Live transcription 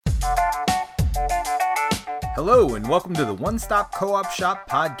Hello, and welcome to the One Stop Co-op Shop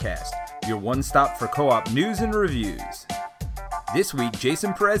podcast, your one stop for co-op news and reviews. This week,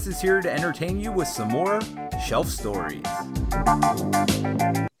 Jason Perez is here to entertain you with some more shelf stories.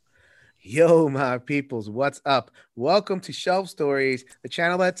 Yo, my peoples, what's up? Welcome to Shelf Stories, the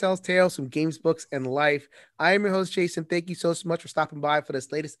channel that tells tales from games, books, and life. I am your host, Jason. Thank you so much for stopping by for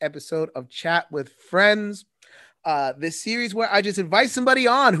this latest episode of Chat with Friends. This series where I just invite somebody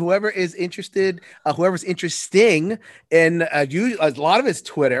on, whoever is interested, whoever's interesting, and a lot of it's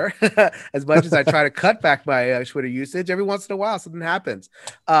Twitter. As much as I try to cut back my Twitter usage, every once in a while something happens.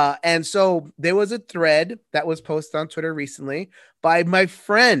 And so there was a thread that was posted on Twitter recently by my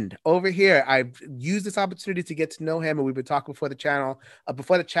friend over here. I've used this opportunity to get to know him, and we've been talking before the channel,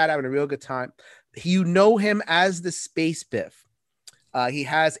 before the chat, having a real good time. You know him as the Space Biff. He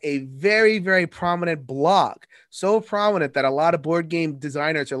has a very, very prominent blog, so prominent that a lot of board game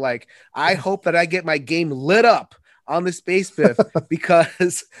designers are like, I hope that I get my game lit up on the Space Biff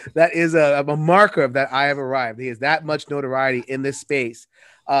because that is a marker of that I have arrived. He has that much notoriety in this space.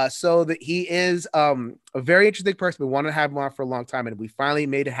 So that he is a very interesting person. We wanted to have him on for a long time, and we finally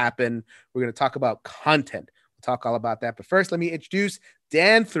made it happen. We're going to talk about content. We'll talk all about that. But first, let me introduce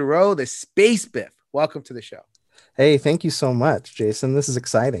Dan Thoreau, the Space Biff. Welcome to the show. Hey, thank you so much, Jason. This is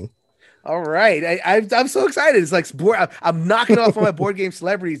exciting. All right. I'm so excited. It's like I'm knocking off all my board game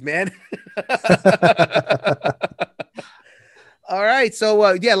celebrities, man. All right. So,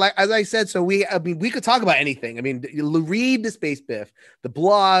 like as I said, we could talk about anything. I mean, you read the Space Biff, the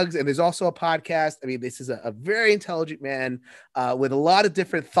blogs, and there's also a podcast. I mean, this is a very intelligent man with a lot of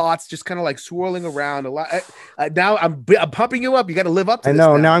different thoughts, just kind of like swirling around a lot. Now I'm pumping you up. You got to live up to I this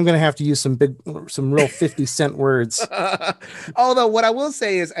know. Now I'm going to have to use some real 50-cent words. Although what I will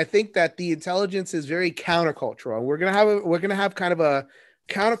say is I think that the intelligence is very countercultural. We're going to have kind of a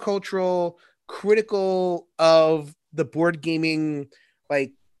countercultural, critical of the board gaming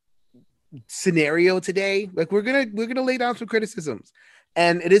like scenario today. Like we're gonna lay down some criticisms,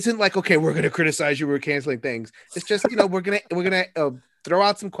 and it isn't like, okay, we're gonna criticize you, we're canceling things. It's just, we're gonna throw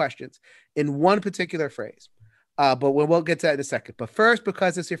out some questions in one particular phrase, but we'll get to that in a second. But first,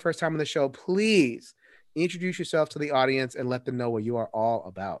 because it's your first time on the show, please introduce yourself to the audience and let them know what you are all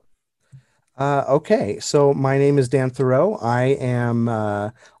about. Okay, so my name is Dan Thoreau. I am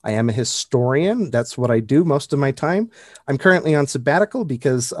a historian. That's what I do most of my time. I'm currently on sabbatical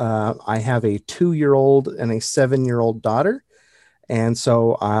because I have a 2-year-old and a 7-year-old daughter. And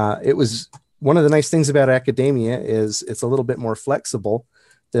so it was one of the nice things about academia is it's a little bit more flexible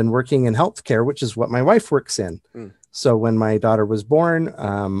than working in healthcare, which is what my wife works in. So when my daughter was born,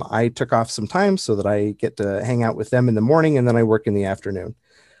 I took off some time so that I get to hang out with them in the morning, and then I work in the afternoon.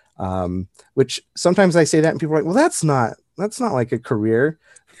 Which sometimes I say that and people are like, well, that's not like a career,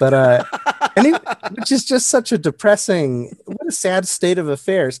 but, which is just such a depressing, what a sad state of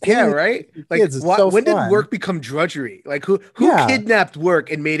affairs. Yeah. Right. Like when did work become drudgery? Like who kidnapped work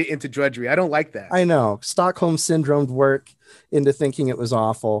and made it into drudgery? I don't like that. I know. Stockholm syndromed work into thinking it was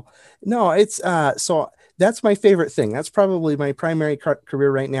awful. No, it's, so that's my favorite thing. That's probably my primary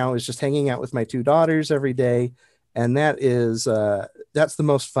career right now is just hanging out with my 2 daughters every day. And that is, that's the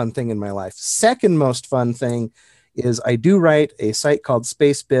most fun thing in my life. Second most fun thing is I do write a site called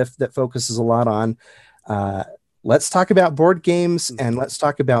Space Biff that focuses a lot on, let's talk about board games and let's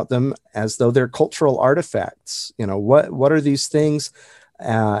talk about them as though they're cultural artifacts. What are these things?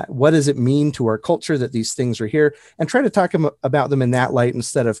 What does it mean to our culture that these things are here? And try to talk about them in that light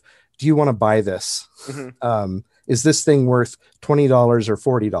instead of, do you want to buy this? Is this thing worth $20 or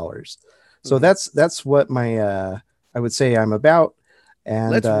 $40? So that's what my I would say I'm about.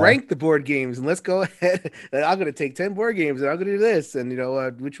 And let's rank the board games, and let's go ahead. I'm going to take 10 board games, and I'm going to do this, and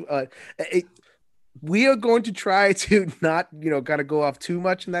we are going to try to not kind of go off too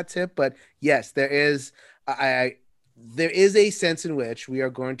much in that tip. But yes, there is a sense in which we are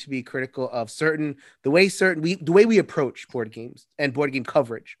going to be critical of the way we approach board games and board game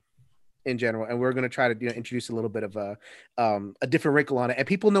coverage in general, and we're going to try to introduce a little bit of a different wrinkle on it, and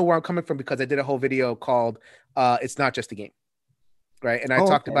people know where I'm coming from because I did a whole video called "It's Not Just a Game," right? And I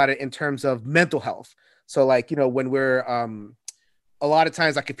talked about it in terms of mental health. So like when we're a lot of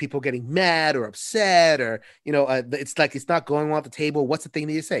times, like if people getting mad or upset or it's like it's not going well at the table, what's the thing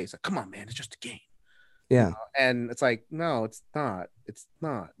that you say? It's like, come on, man, it's just a game. Yeah. And it's like, no, it's not. It's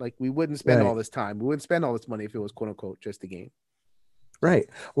not. Like we wouldn't spend all this time. We wouldn't spend all this money if it was quote unquote just a game. Right.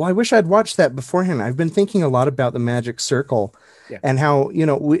 Well, I wish I'd watched that beforehand. I've been thinking a lot about the Magic Circle and how,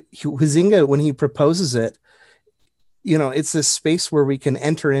 Huizinga, when he proposes it, it's this space where we can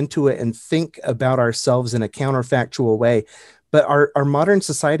enter into it and think about ourselves in a counterfactual way. But our modern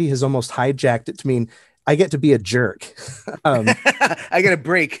society has almost hijacked it to mean I get to be a jerk. I get a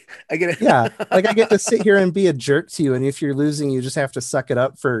break. Yeah, like I get to sit here and be a jerk to you, and if you're losing, you just have to suck it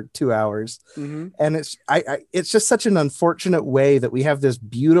up for 2 hours. And it's just such an unfortunate way that we have this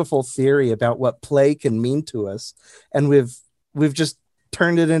beautiful theory about what play can mean to us, and we've just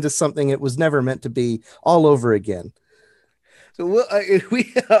turned it into something it was never meant to be all over again. So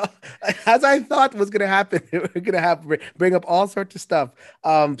as I thought was going to happen, we're going to have bring up all sorts of stuff.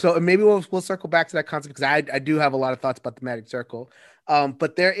 So maybe we'll circle back to that concept, because I do have a lot of thoughts about the magic circle.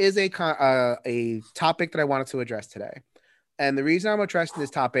 But there is a topic that I wanted to address today. And the reason I'm addressing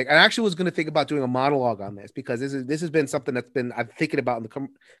this topic, I actually was going to think about doing a monologue on this, because this has been something I'm thinking about in the kind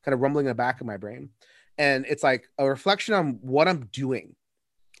of rumbling in the back of my brain. And it's like a reflection on what I'm doing.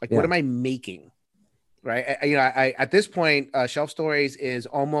 Like, what am I making? Right. I at this point, Shelf Stories is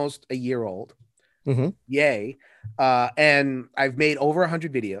almost a year old. Yay. And I've made over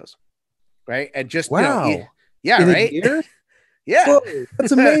 100 videos. Right. And just, wow. Yeah. In right. A year? Yeah. Whoa,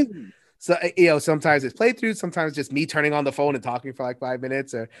 that's amazing. So, sometimes it's playthroughs, sometimes just me turning on the phone and talking for like 5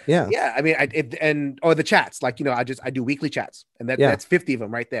 minutes, or I mean, or the chats, like, I do weekly chats, and that's 50 of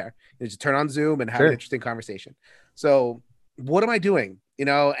them right there. You just turn on Zoom and have an interesting conversation. So what am I doing?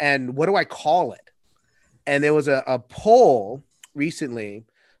 And what do I call it? And there was a poll recently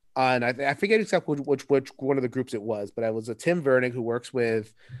on, I forget exactly which one of the groups it was, but it was a Tim Vernick, who works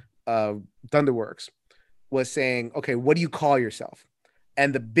with Thunderworks, was saying, okay, what do you call yourself?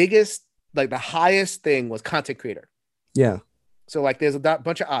 And the biggest, like the highest thing, was content creator. Yeah. So like there's a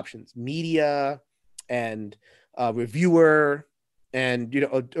bunch of options: media and reviewer, and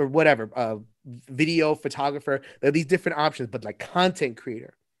or whatever, video photographer. There are these different options, but like content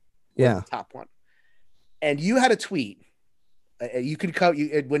creator was the top one. And you had a tweet. You could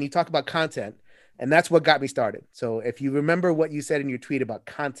when you talk about content, and that's what got me started. So if you remember what you said in your tweet about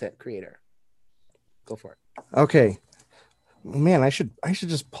content creator, go for it. Okay. Man, I should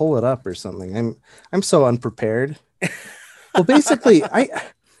just pull it up or something. I'm so unprepared. Well, basically, I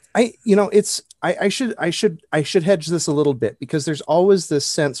should hedge this a little bit, because there's always this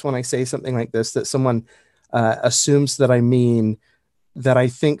sense when I say something like this that someone assumes that I mean that I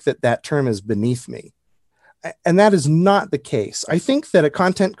think that term is beneath me. And that is not the case. I think that a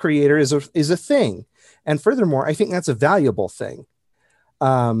content creator is a thing. And furthermore, I think that's a valuable thing.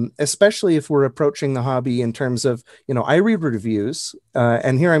 Especially if we're approaching the hobby in terms of, I read reviews,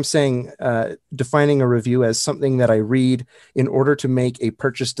 and here I'm saying, defining a review as something that I read in order to make a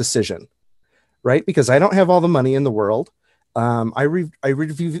purchase decision, right? Because I don't have all the money in the world. I read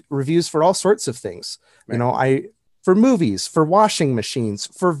reviews for all sorts of things, right. For movies, for washing machines,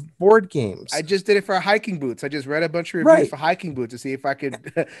 for board games. I just did it for hiking boots. I just read a bunch of reviews for hiking boots to see if I could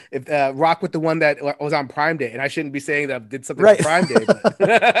rock with the one that was on Prime Day. And I shouldn't be saying that I did something on Prime Day.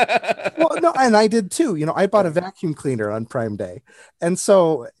 But... Well, no, and I did too. I bought a vacuum cleaner on Prime Day. And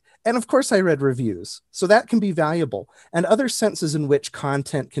of course I read reviews. So that can be valuable. And other senses in which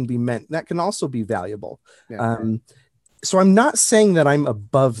content can be meant, that can also be valuable. Yeah. So I'm not saying that I'm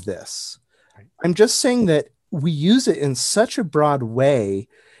above this. I'm just saying that we use it in such a broad way,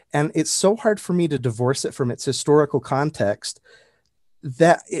 and it's so hard for me to divorce it from its historical context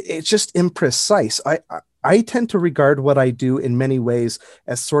that it's just imprecise. I tend to regard what I do in many ways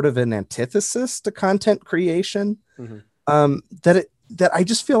as sort of an antithesis to content creation. That I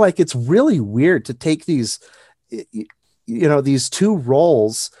just feel like it's really weird to take these, these two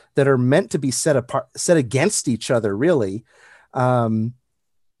roles that are meant to be set against each other, really.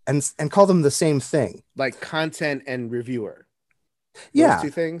 And call them the same thing, like content and reviewer. Those two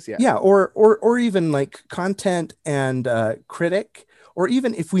things. Or even like content and critic, or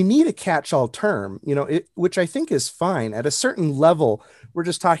even if we need a catch-all term, which I think is fine at a certain level. We're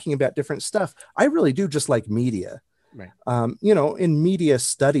just talking about different stuff. I really do just like media. Right. In media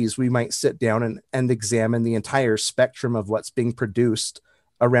studies, we might sit down and examine the entire spectrum of what's being produced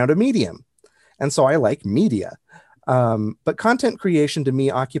around a medium. And so I like media. But content creation to me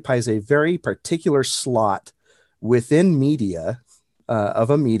occupies a very particular slot within media of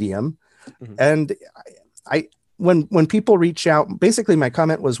a medium. And when people reach out, basically my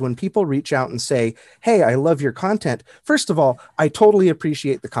comment was, when people reach out and say, hey, I love your content. First of all, I totally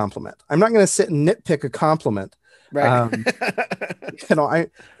appreciate the compliment. I'm not going to sit and nitpick a compliment. Right.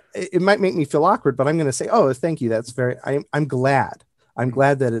 It might make me feel awkward, but I'm going to say, oh, thank you. That's I'm glad. I'm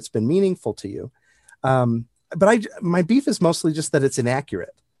glad that it's been meaningful to you. But my beef is mostly just that it's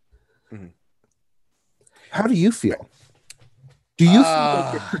inaccurate. How do you feel? Do you feel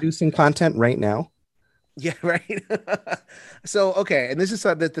like you're producing content right now? Yeah, right. So, okay. And this is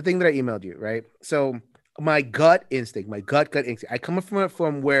the thing that I emailed you, right? So my gut instinct, my gut instinct. I come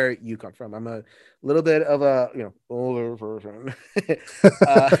from where you come from. I'm a little bit of a older person,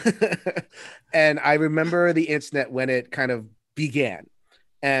 uh, and I remember the internet when it kind of began,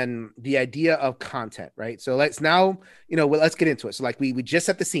 and the idea of content, right? So let's now, let's get into it. So like we just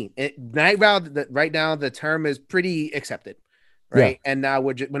set the scene. Right now the term is pretty accepted, right? Yeah. And now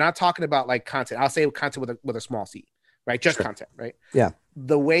we're not talking about like content. I'll say content with a small c, right? Just Sure. content, right? Yeah.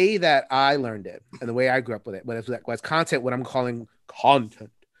 The way that I learned it and the way I grew up with it was content, what I'm calling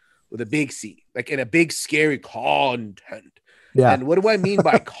content with a big C, like in a big scary content. Yeah. And what do I mean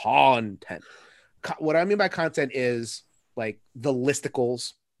by content? What I mean by content is like the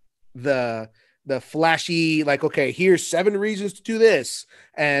listicles, the flashy, like, okay, here's 7 reasons to do this.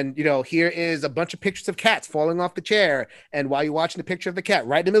 And, here is a bunch of pictures of cats falling off the chair. And while you're watching the picture of the cat,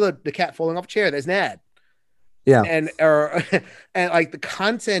 right in the middle of the cat falling off the chair, there's an ad. Yeah. And like the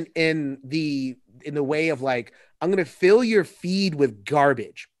content in the way of like, I'm going to fill your feed with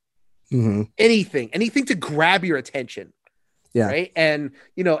garbage, anything to grab your attention. Yeah. Right. And,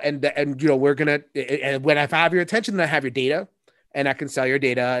 we're going to, and when I have your attention, then I have your data and I can sell your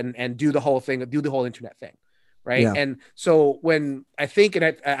data and do the whole thing, do the whole internet thing. Right. Yeah. And so when I think,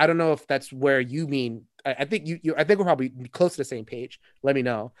 and I don't know if that's where you mean, I think I think we're probably close to the same page. Let me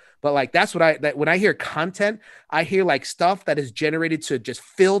know. But like, that's what when I hear content, I hear like stuff that is generated to just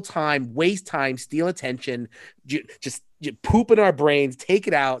fill time, waste time, steal attention, just poop in our brains, take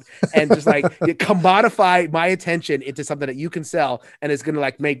it out, and just like commodify my attention into something that you can sell. And it's going to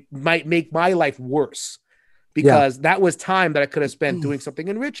like might make my life worse. Because that was time that I could have spent doing something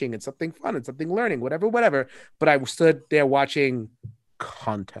enriching and something fun and something learning, whatever. But I stood there watching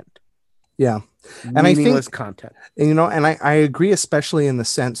content. Yeah. And meaningless content. And I agree, especially in the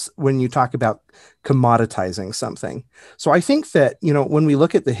sense when you talk about commoditizing something. So I think that, when we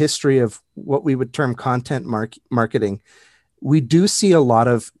look at the history of what we would term content marketing, we do see a lot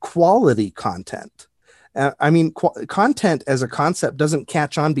of quality content. Content as a concept doesn't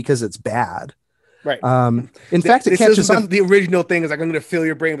catch on because it's bad. Right. In fact, it catches on. The original thing is like, I'm going to fill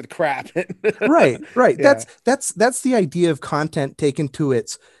your brain with crap. Right. Yeah. That's the idea of content taken to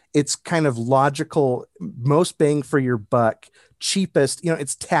its kind of logical, most bang for your buck, cheapest.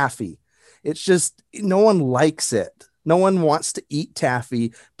 It's taffy. It's just no one likes it. No one wants to eat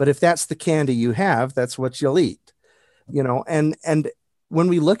taffy, but if that's the candy you have, that's what you'll eat. And when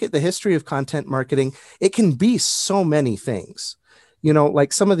we look at the history of content marketing, it can be so many things.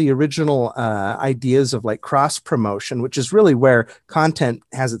 Like some of the original ideas of like cross promotion, which is really where content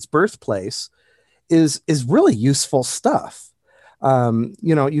has its birthplace, is really useful stuff.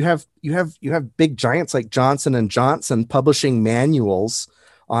 You have big giants like Johnson & Johnson publishing manuals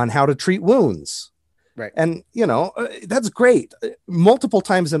on how to treat wounds. Right. And, that's great. Multiple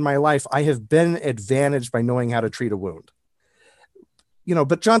times in my life, I have been advantaged by knowing how to treat a wound.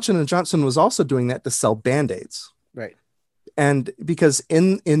 But Johnson & Johnson was also doing that to sell Band-Aids. Right. And because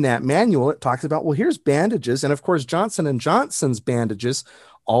in that manual, it talks about, well, here's bandages. And of course, Johnson & Johnson's bandages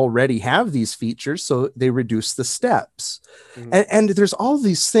already have these features. So they reduce the steps. Mm-hmm. And there's all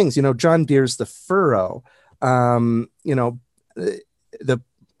these things, John Deere's the furrow, Benjamin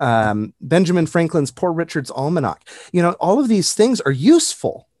Franklin's Poor Richard's Almanac, all of these things are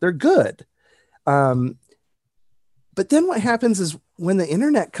useful. They're good. But then what happens is when the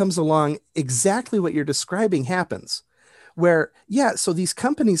internet comes along, exactly what you're describing happens. Where, so these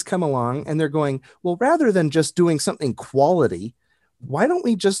companies come along and they're going, well, rather than just doing something quality, why don't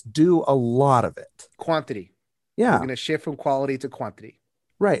we just do a lot of it? Quantity. Yeah. We're going to shift from quality to quantity.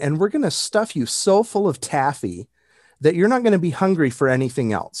 Right. And we're going to stuff you so full of taffy that you're not going to be hungry for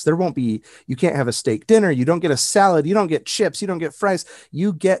anything else. You can't have a steak dinner. You don't get a salad. You don't get chips. You don't get fries.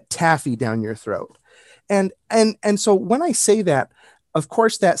 You get taffy down your throat. And so when I say that, of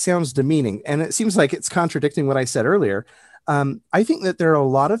course, that sounds demeaning, and it seems like it's contradicting what I said earlier. I think that there are a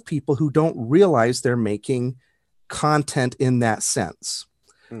lot of people who don't realize they're making content in that sense,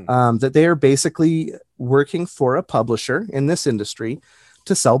 that they are basically working for a publisher in this industry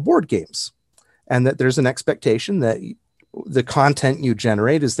to sell board games, and that there's an expectation that the content you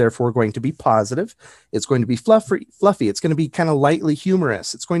generate is therefore going to be positive. It's going to be fluffy. It's going to be kind of lightly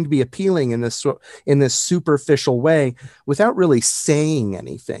humorous. It's going to be appealing in this superficial way without really saying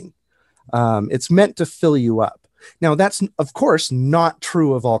anything. It's meant to fill you up. Now, that's, of course, not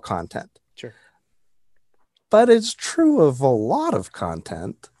true of all content. Sure. But it's true of a lot of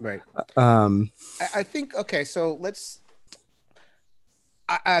content. Right. I think, okay, so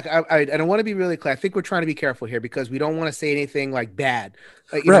I don't want to be really clear. I think we're trying to be careful here because we don't want to say anything like bad,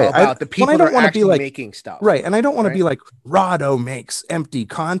 Right. about the people I that don't are want to be actually like, making stuff. right. And I don't want to right? be like, Rado makes empty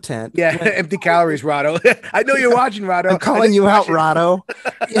content. Yeah, empty calories, Rado. I know you're watching, Rado. I'm calling you out, watching. Rado.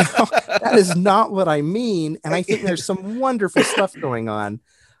 That is not what I mean. And I think there's some wonderful stuff going on.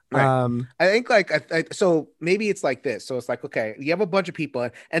 Right. I think so maybe it's like this. So it's like, okay, you have a bunch of people.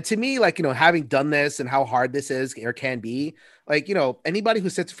 And to me, like, having done this and how hard this is or can be, like, anybody who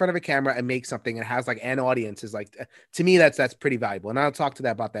sits in front of a camera and makes something and has like an audience is like, to me, that's pretty valuable. And I'll talk to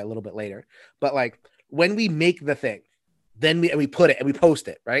that about that a little bit later. But like when we make the thing, then we put it and we post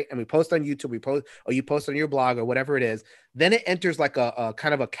it, right? And we post on YouTube, or you post on your blog or whatever it is. Then it enters like a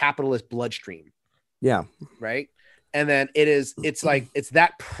kind of a capitalist bloodstream. Yeah. Right. And then it's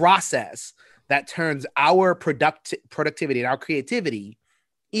that process that turns our productivity and our creativity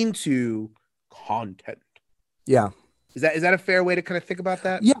into content. Yeah. Is that a fair way to kind of think about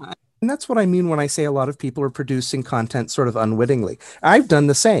that? Yeah. And that's what I mean when I say a lot of people are producing content sort of unwittingly. I've done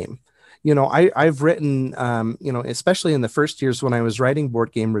the same. I've written, especially in the first years when I was writing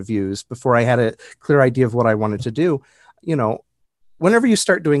board game reviews before I had a clear idea of what I wanted to do, whenever you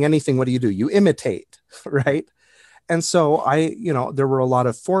start doing anything, what do? You imitate, right? And so there were a lot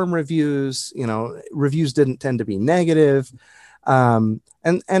of forum reviews, reviews didn't tend to be negative. And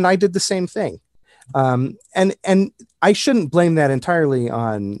I did the same thing. And I shouldn't blame that entirely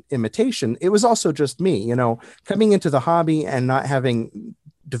on imitation. It was also just me, coming into the hobby and not having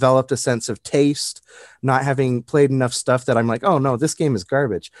developed a sense of taste, not having played enough stuff that I'm like, oh no, this game is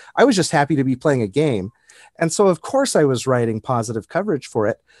garbage. I was just happy to be playing a game. And so, of course, I was writing positive coverage for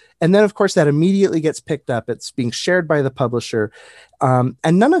it. And then, of course, that immediately gets picked up. It's being shared by the publisher. And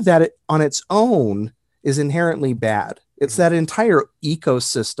none of that on its own is inherently bad. It's that entire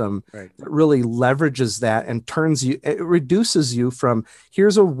ecosystem that really leverages that and it reduces you from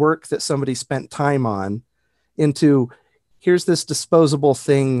here's a work that somebody spent time on into here's this disposable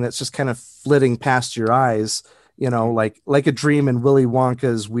thing that's just kind of flitting past your eyes, like a dream in Willy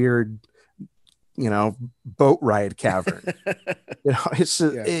Wonka's weird boat ride cavern.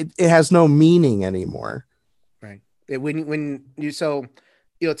 It has no meaning anymore. Right.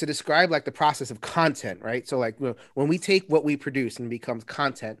 To describe like the process of content, right? So like when we take what we produce and it becomes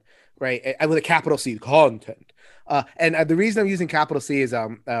content, right? With a capital C, content. And the reason I'm using capital C is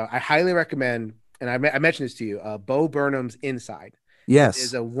I highly recommend, and I mentioned this to you, Bo Burnham's Inside. Yes. It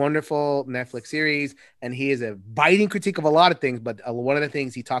is a wonderful Netflix series, and he is a biting critique of a lot of things, but one of the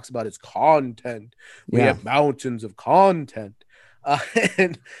things he talks about is content. We have mountains of content.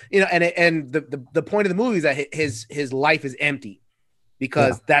 And the point of the movie is that his life is empty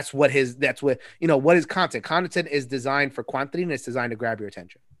because that's what what is content. Content is designed for quantity and it's designed to grab your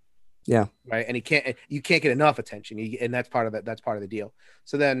attention. Yeah. Right. And you can't get enough attention. And that's part of that. That's part of the deal.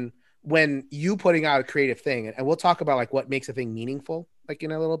 So then when you putting out a creative thing, and we'll talk about like what makes a thing meaningful, like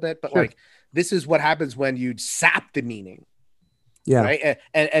in a little bit, but like this is what happens when you sap the meaning. Yeah. Right.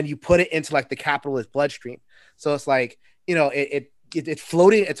 And you put it into like the capitalist bloodstream. So it's like, it's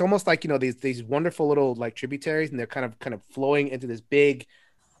floating. It's almost like, these wonderful little like tributaries, and they're kind of flowing into this big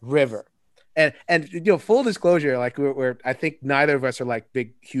river. And full disclosure, like we're I think neither of us are like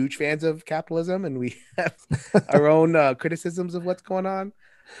huge fans of capitalism, and we have our own criticisms of what's going on.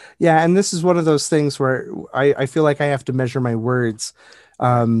 Yeah, and this is one of those things where I feel like I have to measure my words.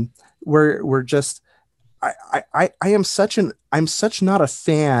 We're just I'm such not a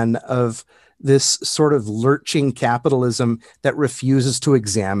fan of this sort of lurching capitalism that refuses to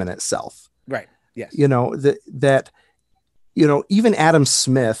examine itself. Right. Yes. Even Adam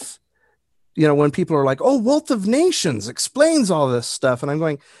Smith, when people are like, oh, Wealth of Nations explains all this stuff. And I'm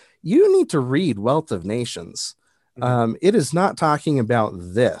going, you need to read Wealth of Nations. Mm-hmm. It is not talking about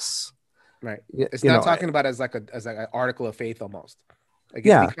this. Right. It's not talking about as like an article of faith almost. Like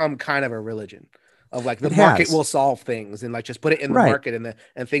it's become kind of a religion of like the market will solve things and like just put it in the market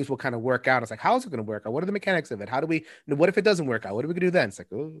and things will kind of work out. It's like, how is it going to work out? What are the mechanics of it? What if it doesn't work out? What are we going to do then? It's like,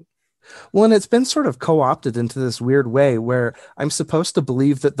 oh. Well, and it's been sort of co-opted into this weird way where I'm supposed to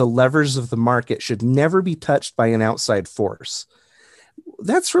believe that the levers of the market should never be touched by an outside force.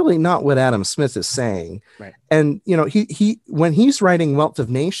 That's really not what Adam Smith is saying. Right. And, he when he's writing Wealth of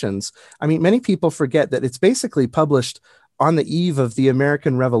Nations, I mean, many people forget that it's basically published on the eve of the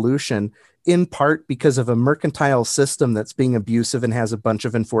American Revolution, in part because of a mercantile system that's being abusive and has a bunch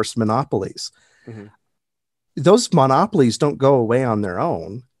of enforced monopolies. Mm-hmm. Those monopolies don't go away on their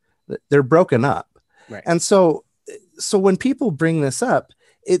own. They're broken up. Right. And so when people bring this up,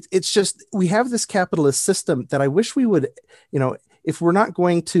 it's just, we have this capitalist system that I wish we would, if we're not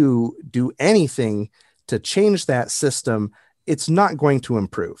going to do anything to change that system, it's not going to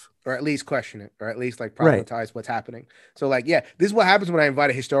improve. Or at least question it, or at least like Right. problematize what's happening. So like, yeah, this is what happens when I invite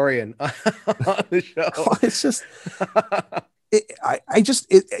a historian on the show. Well, it's just,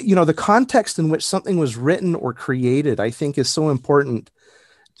 the context in which something was written or created, I think is so important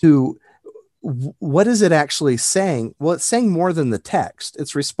to what is it actually saying? Well, it's saying more than the text.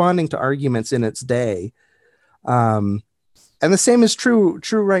 It's responding to arguments in its day. And the same is true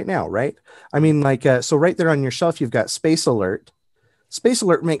right now, right? I mean, like, so right there on your shelf, you've got Space Alert. Space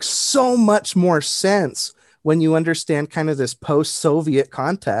Alert makes so much more sense when you understand kind of this post-Soviet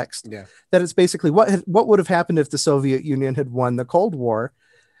context. Yeah. That it's basically what would have happened if the Soviet Union had won the Cold War.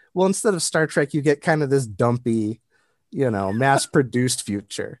 Well, instead of Star Trek, you get kind of this dumpy, mass-produced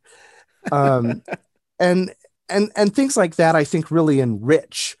future. And things like that, I think, really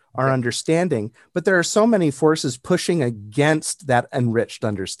enrich our understanding. But there are so many forces pushing against that enriched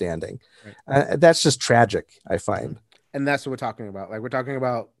understanding. Right. That's just tragic, I find. And that's what we're talking about. Like, we're talking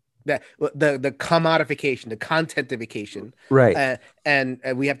about that the commodification, the contentification, right? And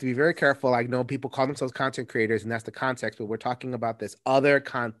we have to be very careful. I know people call themselves content creators, and that's the context. But we're talking about this other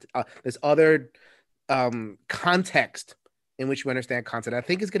context in which we understand content. I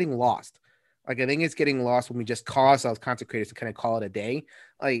think it's getting lost. Like, I think it's getting lost when we just call ourselves content creators to kind of call it a day.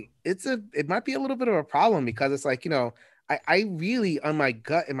 Like, it might be a little bit of a problem, because it's like, I really in my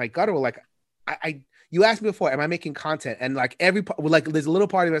gut or like you asked me before, am I making content? And like there's a little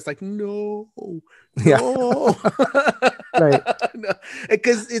part of me that's like, no. Right. No.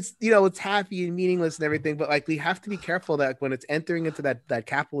 Because it's, it's happy and meaningless and everything. But like, we have to be careful that when it's entering into that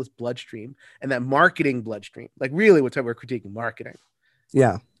capitalist bloodstream and that marketing bloodstream, like really we're critiquing marketing.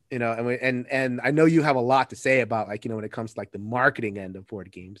 Yeah. And I know you have a lot to say about, like, when it comes to like the marketing end of board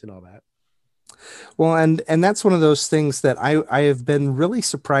games and all that. Well, and that's one of those things that I have been really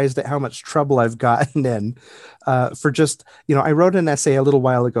surprised at how much trouble I've gotten in for just, I wrote an essay a little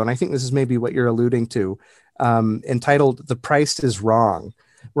while ago, and I think this is maybe what you're alluding to, entitled "The Price is Wrong,"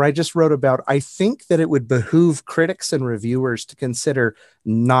 where I just wrote about, I think that it would behoove critics and reviewers to consider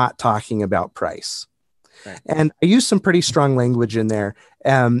not talking about price. Right. And I used some pretty strong language in there.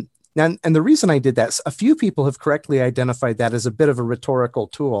 And the reason I did that, a few people have correctly identified that as a bit of a rhetorical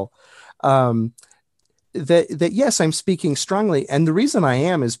tool. That yes, I'm speaking strongly. And the reason I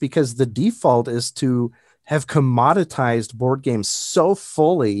am is because the default is to have commoditized board games so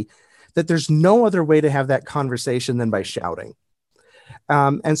fully that there's no other way to have that conversation than by shouting.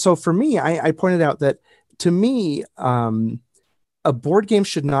 And so for me, I pointed out that to me, a board game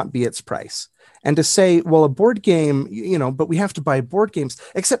should not be its price. And to say, well, a board game, but we have to buy board games,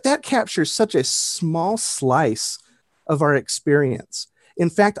 except that captures such a small slice of our experience. In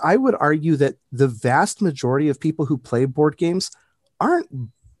fact, I would argue that the vast majority of people who play board games aren't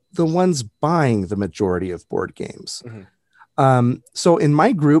the ones buying the majority of board games. Mm-hmm. So in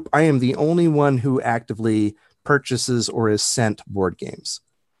my group, I am the only one who actively purchases or is sent board games.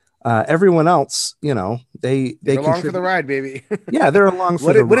 Everyone else, they along for the ride, baby. Yeah, they're along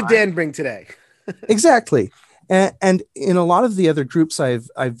for the ride. What did Dan bring today? Exactly. And in a lot of the other groups I've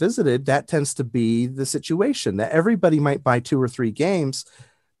visited, that tends to be the situation, that everybody might buy 2 or 3 games,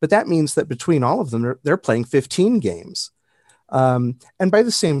 but that means that between all of them, they're playing 15 games. And by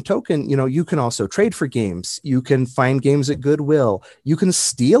the same token, you can also trade for games. You can find games at Goodwill. You can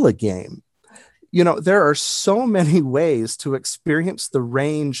steal a game. There are so many ways to experience the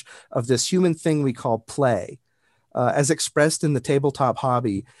range of this human thing we call play. As expressed in the tabletop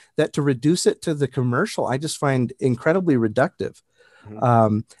hobby, that to reduce it to the commercial, I just find incredibly reductive.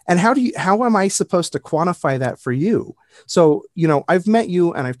 Mm-hmm. And how am I supposed to quantify that for you? So, I've met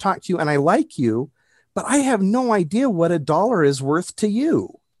you and I've talked to you and I like you, but I have no idea what $1 is worth to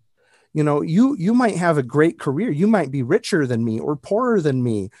you. You might have a great career. You might be richer than me or poorer than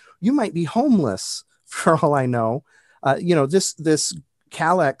me. You might be homeless for all I know. This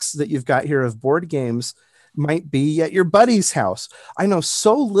Kallax that you've got here of board games might be at your buddy's house. I know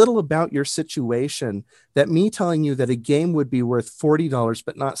so little about your situation that me telling you that a game would be worth $40,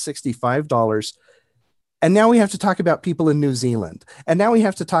 but not $65. And now we have to talk about people in New Zealand. And now we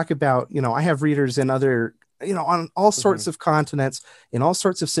have to talk about, I have readers in other, on all sorts of continents, in all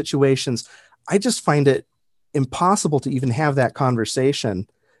sorts of situations. I just find it impossible to even have that conversation.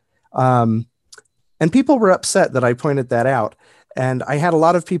 And people were upset that I pointed that out. And I had a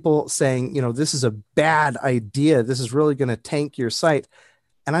lot of people saying, this is a bad idea. This is really going to tank your site.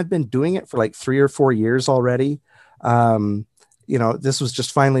 And I've been doing it for like 3 or 4 years already. This was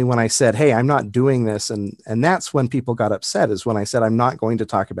just finally when I said, hey, I'm not doing this. And that's when people got upset, is when I said, I'm not going to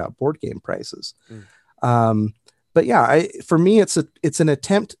talk about board game prices. But yeah, for me, it's an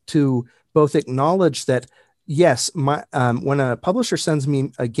attempt to both acknowledge that yes, my when a publisher sends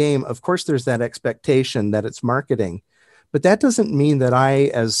me a game, of course there's that expectation that it's marketing, but that doesn't mean that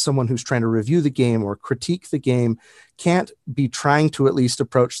I, as someone who's trying to review the game or critique the game, can't be trying to at least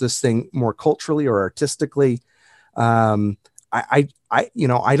approach this thing more culturally or artistically. I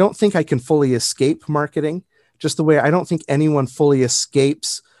don't think I can fully escape marketing, just the way I don't think anyone fully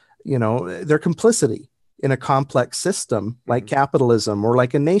escapes, their complicity in a complex system like capitalism or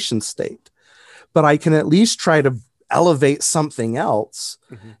like a nation state. But I can at least try to elevate something else.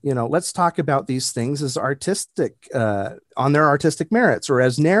 Let's talk about these things as artistic, on their artistic merits, or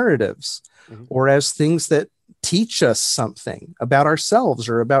as narratives, or as things that teach us something about ourselves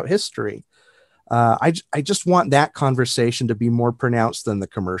or about history. I just want that conversation to be more pronounced than the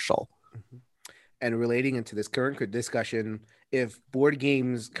commercial. And relating into this current discussion, if board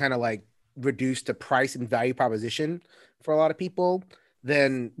games kind of like reduce the price and value proposition for a lot of people,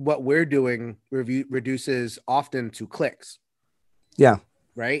 then what we're doing reduces often to clicks. Yeah.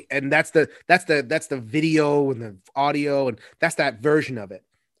 Right. And that's the video and the audio, and that's that version of it.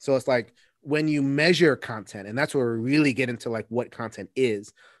 So it's like when you measure content, and that's where we really get into like what content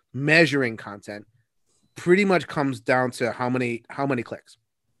is. Measuring content pretty much comes down to how many clicks.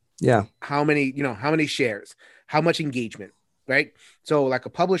 Yeah. How many shares, how much engagement, right? So like a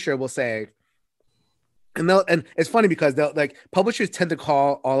publisher will say, and it's funny because they'll like publishers tend to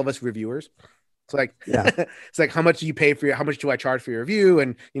call all of us reviewers. It's like, it's like, how much do you pay for how much do I charge for your review?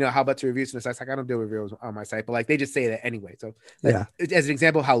 And how about your reviews? And it's like, I don't do reviews on my site, but like, they just say that anyway. So as an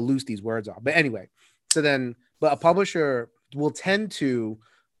example of how loose these words are, but anyway, but a publisher will tend to,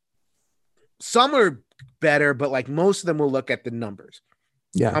 some are better, but like most of them will look at the numbers.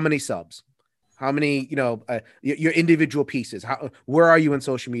 Yeah. How many subs? How many, your individual pieces? Where are you in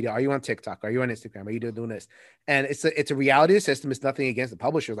social media? Are you on TikTok? Are you on Instagram? Are you doing this? And it's a reality of the system. It's nothing against the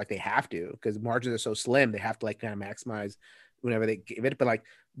publishers. Like they have to, because margins are so slim. They have to like kind of maximize whenever they give it. But like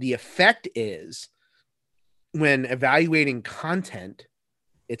the effect is when evaluating content,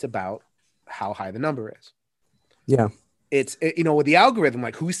 it's about how high the number is. Yeah. It's, with the algorithm,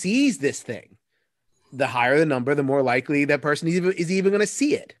 like who sees this thing, the higher the number, the more likely that person is even going to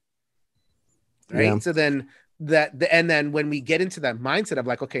see it. Right. Yeah. So then and then when we get into that mindset of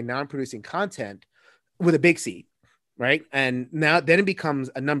like, okay, now I'm producing content with a big C, right? And now then it becomes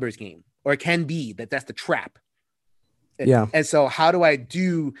a numbers game, or it can be that's the trap. Yeah. And so how do I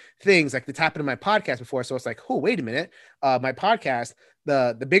do things like that's happened in my podcast before? So it's like, oh, wait a minute. My podcast,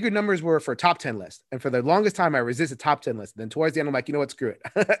 the bigger numbers were for top 10 list. And for the longest time, I resisted top 10 list. Then towards the end, I'm like, you know what? Screw it.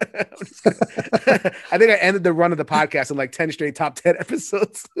 I think I ended the run of the podcast in like 10 straight top 10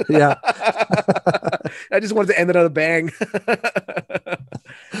 episodes. Yeah. I just wanted to end it on a bang.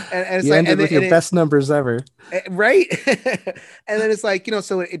 and it's you ended with your best numbers ever. Right. And then it's like,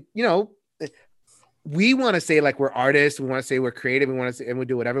 so we want to say like we're artists, we want to say we're creative, we want to say, and we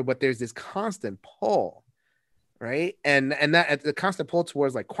do whatever, but there's this constant pull, right? And that the constant pull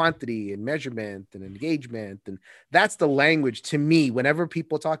towards like quantity and measurement and engagement, and that's the language to me. Whenever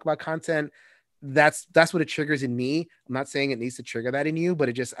people talk about content, that's what it triggers in me. I'm not saying it needs to trigger that in you, but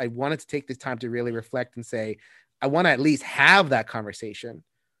I wanted to take this time to really reflect and say, I want to at least have that conversation.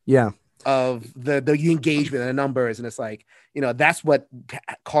 Yeah. Of the engagement and the numbers, and it's like, that's what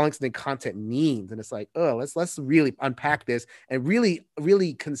calling something content means. And it's like, oh, let's really unpack this and really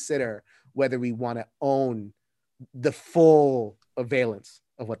really consider whether we want to own the full availance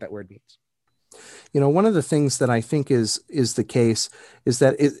of what that word means. One of the things that I think is the case is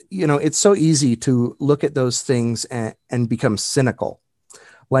that it's so easy to look at those things and become cynical.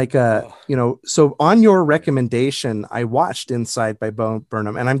 Like, so on your recommendation, I watched Inside by Bo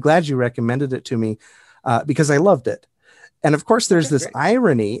Burnham, and I'm glad you recommended it to me because I loved it. And of course, there's this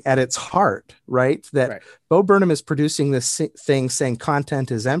irony at its heart, right? That Bo Burnham is producing this thing saying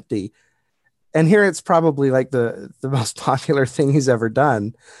content is empty. And here it's probably like the most popular thing he's ever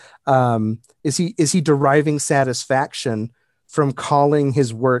done. Is he deriving satisfaction from calling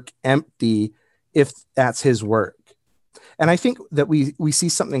his work empty if that's his work? And I think that we see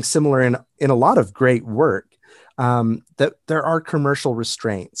something similar in a lot of great work, that there are commercial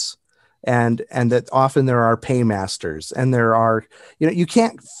restraints and that often there are paymasters, and there are, you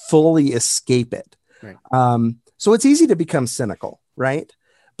can't fully escape it. Right. So it's easy to become cynical, right?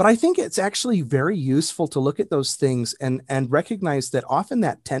 But I think it's actually very useful to look at those things and recognize that often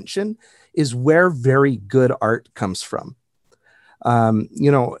that tension is where very good art comes from. There's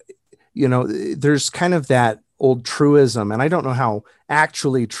kind of that old truism, and I don't know how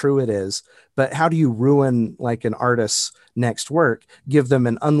actually true it is, but how do you ruin like an artist's next work? Give them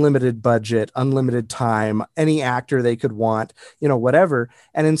an unlimited budget, unlimited time, any actor they could want, whatever.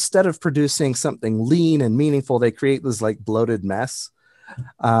 And instead of producing something lean and meaningful, they create this like bloated mess.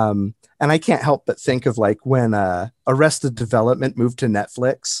 And I can't help but think of like when Arrested Development moved to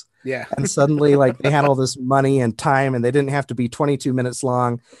Netflix. Yeah. And suddenly like they had all this money and time and they didn't have to be 22 minutes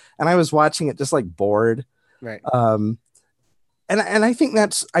long. And I was watching it just like bored. Right. And I think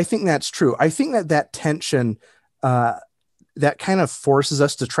that's true. I think that tension, that kind of forces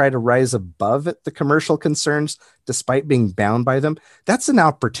us to try to rise above it, the commercial concerns, despite being bound by them. That's an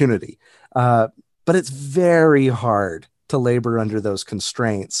opportunity. But it's very hard to labor under those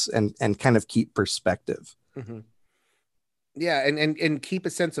constraints and kind of keep perspective. Mm-hmm. Yeah. And keep a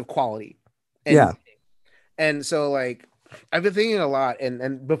sense of quality. And so like, I've been thinking a lot,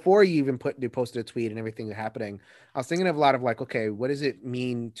 and before you even posted a tweet and everything happening, I was thinking of a lot of like, okay, what does it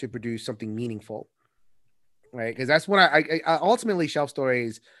mean to produce something meaningful, right? Because that's what I ultimately Shelf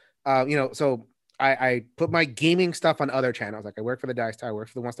Stories, so I put my gaming stuff on other channels. Like I work for the Dice Tower, I work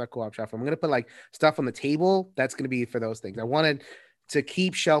for the One Stop Co-op Shop. I'm gonna put like stuff on the table that's gonna be for those things. I wanted to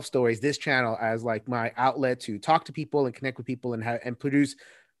keep Shelf Stories, this channel, as like my outlet to talk to people and connect with people and produce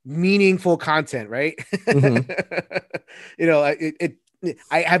meaningful content, right? Mm-hmm.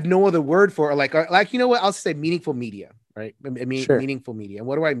 I have no other word for it. Like what, I'll say meaningful media, right? Sure. Meaningful media. And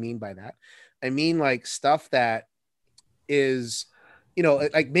what do I mean by that? I mean like stuff that is,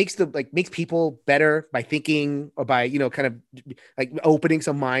 like makes people better by thinking, or by kind of like opening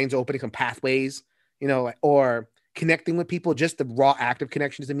some minds, opening some pathways, or connecting with people. Just the raw act of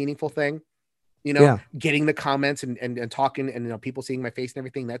connection is a meaningful thing. Getting the comments and talking and people seeing my face and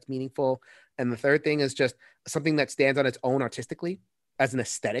everything, that's meaningful. And the third thing is just something that stands on its own artistically as an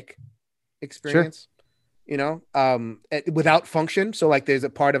aesthetic experience, without function. So like there's a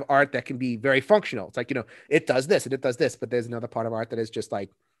part of art that can be very functional. It's like, it does this and it does this, but there's another part of art that is just like,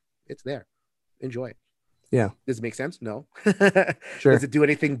 it's there. Enjoy it. Yeah. Does it make sense? No. Sure. Does it do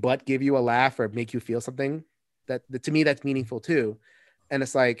anything but give you a laugh or make you feel something? That to me, that's meaningful too. And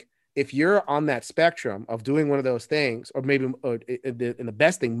it's like, if you're on that spectrum of doing one of those things, or maybe in the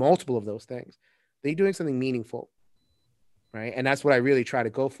best thing, multiple of those things, then you're doing something meaningful, right? And that's what I really try to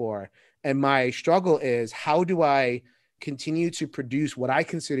go for. And my struggle is, how do I continue to produce what I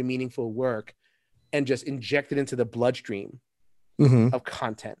consider meaningful work and just inject it into the bloodstream of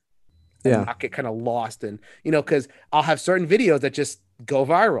content and not get kind of lost in, because I'll have certain videos that just go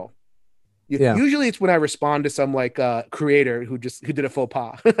viral. Usually it's when I respond to some like creator who did a faux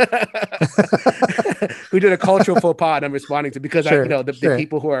pas, who did a cultural faux pas, and I'm responding to, because the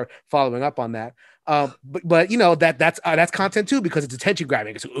people who are following up on that. But that's content too, because it's attention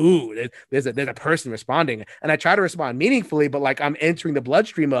grabbing. It's there's a person responding, and I try to respond meaningfully, but like I'm entering the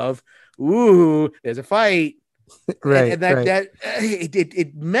bloodstream of there's a fight, right? And that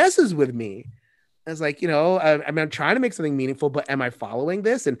it messes with me. It's like, I'm trying to make something meaningful, but am I following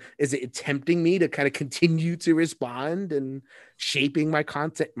this? And is it tempting me to kind of continue to respond and shaping my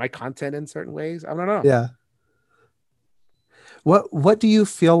content in certain ways? I don't know. Yeah. What do you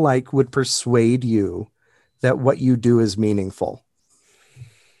feel like would persuade you that what you do is meaningful?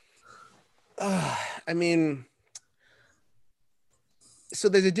 I mean, so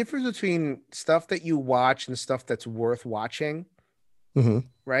there's a difference between stuff that you watch and stuff that's worth watching,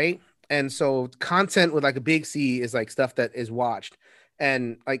 right? And so content with like a big C is like stuff that is watched.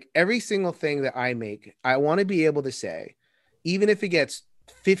 And like every single thing that I make, I want to be able to say, even if it gets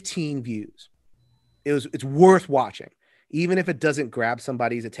 15 views, it's worth watching. Even if it doesn't grab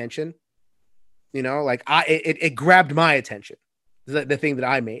somebody's attention, like it grabbed my attention, the thing that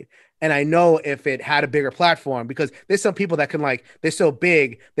I made. And I know if it had a bigger platform, because there's some people that can like, they're so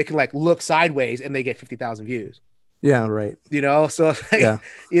big, they can like look sideways and they get 50,000 views. Yeah, right. So like,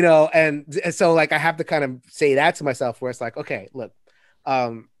 and so like I have to kind of say that to myself, where it's like, okay, look,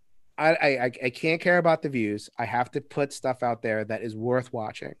 I can't care about the views. I have to put stuff out there that is worth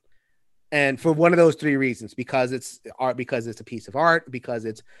watching. And for one of those three reasons, because it's art, because it's a piece of art, because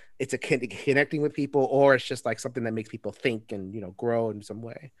it's connecting with people, or it's just like something that makes people think and, grow in some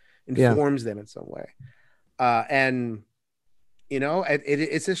way, informs them in some way.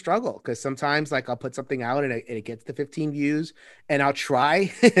 It's a struggle, because sometimes like I'll put something out and it gets to 15 views, and I'll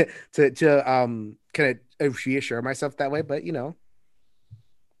try to kind of reassure myself that way. But,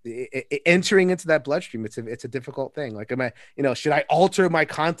 entering into that bloodstream, it's a difficult thing. Like, should I alter my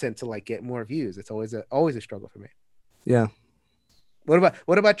content to like get more views? It's always a struggle for me. Yeah.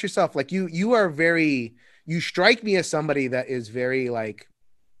 What about yourself? Like you strike me as somebody that is very like,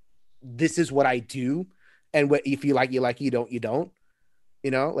 this is what I do. And what if you like, you don't, you don't.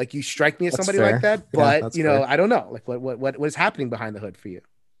 Like you strike me as That's somebody fair. like that, Yeah, but that's fair. I don't know, like what is happening behind the hood for you?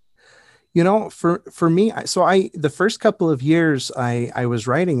 For me, the first couple of years I was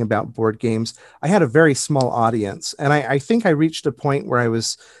writing about board games, I had a very small audience, and I think I reached a point where I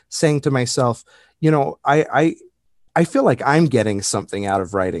was saying to myself, I feel like I'm getting something out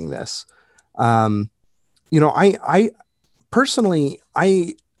of writing this. Um, I personally,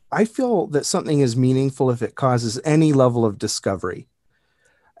 I feel that something is meaningful if it causes any level of discovery,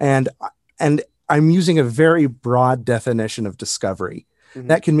 and and I'm using a very broad definition of discovery. Mm-hmm.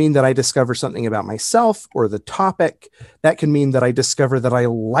 That can mean that I discover something about myself or the topic. That can mean that I discover that I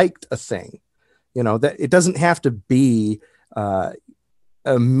liked a thing. That it doesn't have to be uh,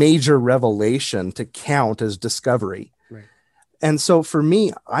 a major revelation to count as discovery. Right. And so for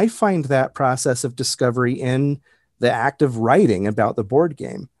me, I find that process of discovery in the act of writing about the board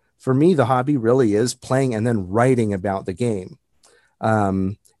game. For me, the hobby really is playing and then writing about the game.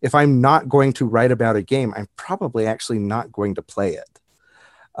 If I'm not going to write about a game, I'm probably actually not going to play it.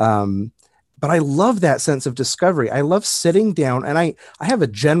 But I love that sense of discovery. I love sitting down, and I have a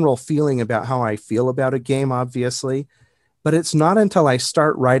general feeling about how I feel about a game, obviously, but it's not until I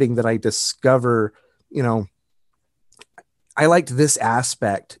start writing that I discover, I liked this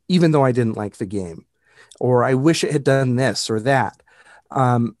aspect, even though I didn't like the game, or I wish it had done this or that.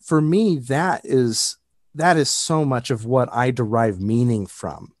 For me, that is so much of what I derive meaning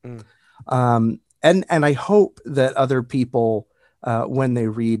from. And I hope that other people, when they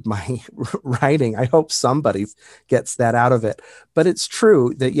read my writing, I hope somebody gets that out of it. But it's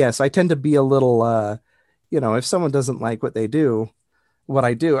true that, yes, I tend to be a little, if someone doesn't like what I do,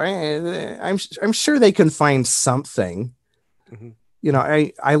 I'm sure they can find something.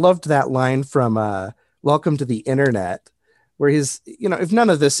 Mm-hmm. I loved that line from Welcome to the Internet, where if none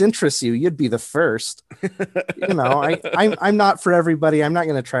of this interests you, you'd be the first. I'm not for everybody. I'm not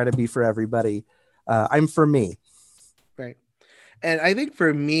going to try to be for everybody. I'm for me. Right. And I think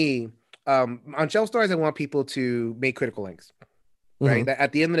for me, on Shelf Stories, I want people to make critical links. Right. Mm-hmm. That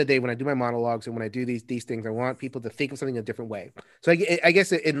at the end of the day, when I do my monologues and when I do these things, I want people to think of something a different way. So I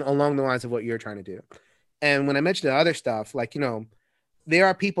guess along the lines of what you're trying to do. And when I mentioned the other stuff, like, there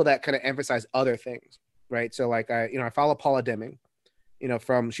are people that kind of emphasize other things. Right. So like I follow Paula Deming,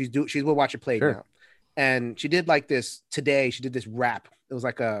 she's We'll Watch It Play now. And she did like this today. She did this rap. It was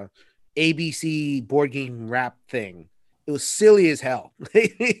like a ABC board game rap thing. It was silly as hell.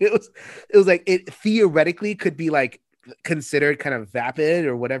 it was like, it theoretically could be like considered kind of vapid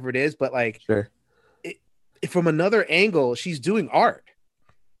or whatever it is, but like from another angle, she's doing art.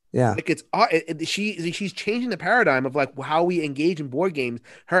 Yeah, like it's art. She's changing the paradigm of like how we engage in board games.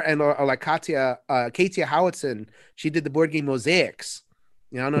 Her and or like Katia Howitson, she did the board game Mosaics.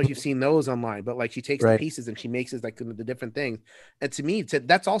 I don't know if you've seen those online, but like she takes the pieces and she makes it like the different things. And to me,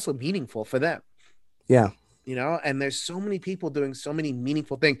 that's also meaningful for them. Yeah. And there's so many people doing so many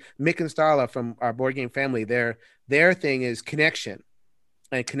meaningful things. Mick and Starla from our board game family, their thing is connection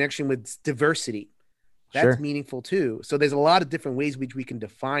and connection with diversity. That's meaningful too. So there's a lot of different ways which we can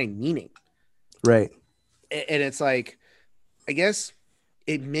define meaning. Right. And it's like, I guess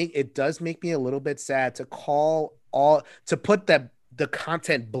it does make me a little bit sad to put the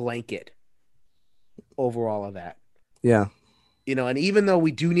content blanket over all of that. Yeah. And even though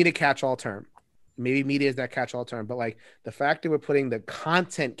we do need a catch-all term, maybe media is that catch-all term, but like the fact that we're putting the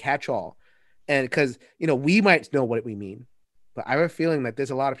content catch-all, and because we might know what we mean, but I have a feeling that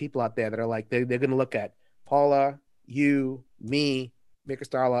there's a lot of people out there that are like they're going to look at Paula, you, me, Mick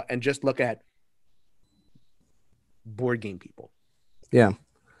Starla, and just look at board game people. Yeah.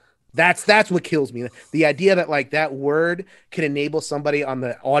 That's what kills me. The idea that like that word can enable somebody on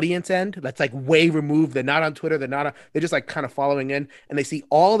the audience end that's like way removed. They're not on Twitter. They're just like kind of following in, and they see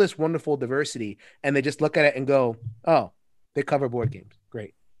all this wonderful diversity and they just look at it and go, oh, they cover board games.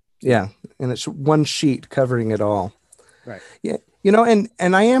 Great. Yeah. And it's one sheet covering it all. Right. Yeah. And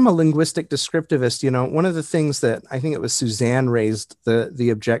I am a linguistic descriptivist. One of the things that I think it was Suzanne raised the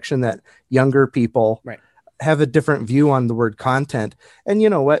objection that younger people have a different view on the word content. And you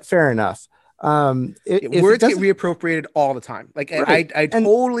know what? Fair enough. Words get reappropriated all the time. Like I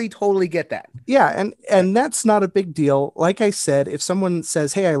totally get that. Yeah. And that's not a big deal. Like I said, if someone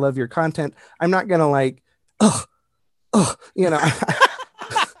says, "Hey, I love your content," I'm not going to like, oh,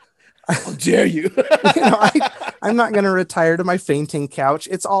 how dare you? I'm not going to retire to my fainting couch.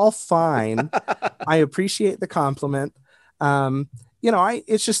 It's all fine. I appreciate the compliment.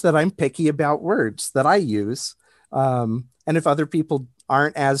 It's just that I'm picky about words that I use. And if other people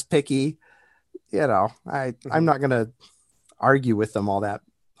aren't as picky, I'm not going to argue with them all that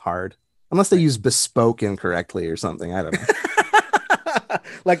hard. unless they use bespoke incorrectly or something. I don't know.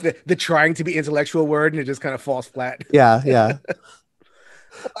 Like the trying to be intellectual word and it just kind of falls flat. Yeah, yeah.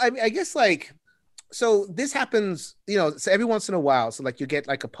 I guess like, so this happens, so every once in a while. So like you get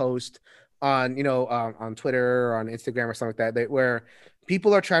like a post on, on Twitter or on Instagram or something like that, where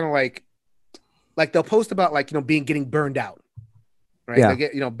people are trying to like they'll post about like, getting burned out. Right. Yeah. They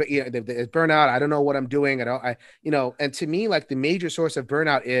get, it's burnout. I don't know what I'm doing. And to me, like the major source of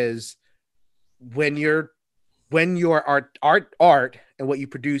burnout is when your art and what you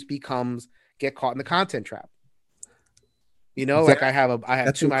produce get caught in the content trap. Like I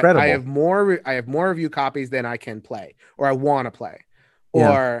have more review copies than I can play or I want to play,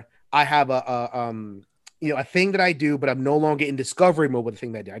 or I have a thing that I do, but I'm no longer in discovery mode with the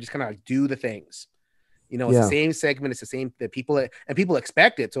thing that I do. I just kind of do the things. It's the same segment. It's the same that people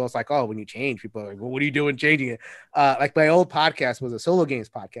expect it. So it's like, oh, when you change, people are like, well, what are you doing changing it? Like my old podcast was a solo games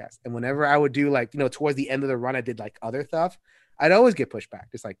podcast. And whenever I would do like, towards the end of the run, I did like other stuff. I'd always get pushed back.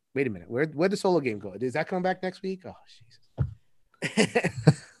 It's like, wait a minute, where'd the solo game go? Is that coming back next week? Oh, Jesus.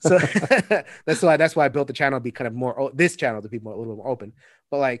 So that's why I built the channel to be kind of more, this channel to be a little more open,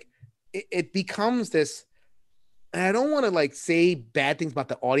 but like it becomes this, and I don't want to like say bad things about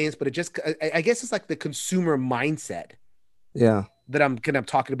the audience, but I guess it's like the consumer mindset. Yeah. That I'm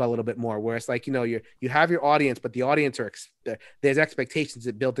talking about a little bit more, where it's like, you have your audience, but the audience there's expectations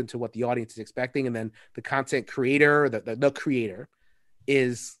that built into what the audience is expecting. And then the content creator, the creator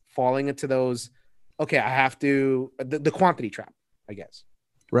is falling into those, okay, I have to, the quantity trap, I guess.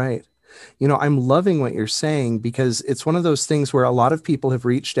 Right. I'm loving what you're saying, because it's one of those things where a lot of people have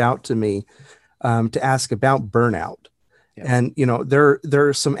reached out to me to ask about burnout. Yeah. And, there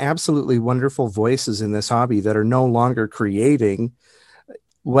are some absolutely wonderful voices in this hobby that are no longer creating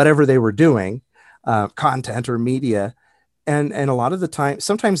whatever they were doing, content or media. And a lot of the time,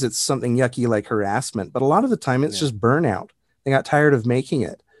 sometimes it's something yucky like harassment, but a lot of the time it's just burnout. They got tired of making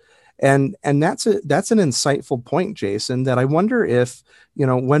it. And that's an insightful point, Jason, that I wonder if,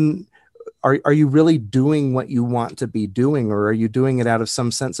 when are you really doing what you want to be doing, or are you doing it out of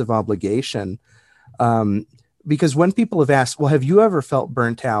some sense of obligation? Because when people have asked, well, have you ever felt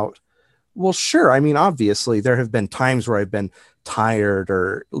burnt out? Well, sure. I mean, obviously there have been times where I've been tired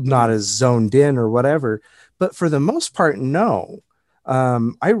or not as zoned in or whatever, but for the most part, no.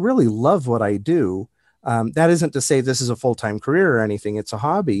 I really love what I do. That isn't to say this is a full-time career or anything. It's a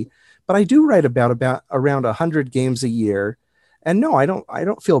hobby, but I do write about around 100 games a year. And no, I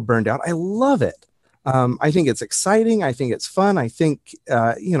don't feel burned out. I love it. I think it's exciting. I think it's fun. I think,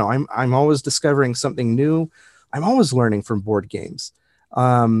 I'm always discovering something new. I'm always learning from board games.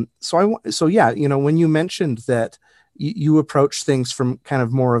 When you mentioned that you approach things from kind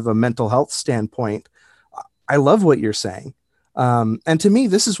of more of a mental health standpoint, I love what you're saying. And to me,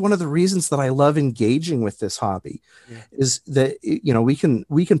 this is one of the reasons that I love engaging with this hobby, is that,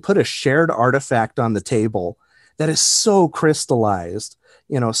 we can put a shared artifact on the table that is so crystallized.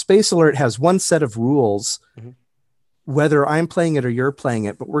 Space Alert has one set of rules, whether I'm playing it or you're playing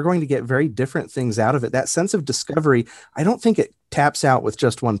it, but we're going to get very different things out of it. That sense of discovery, I don't think it taps out with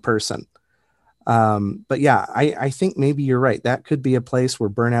just one person. But yeah, I think maybe you're right. That could be a place where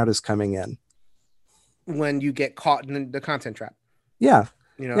burnout is coming in. When you get caught in the content trap. Yeah.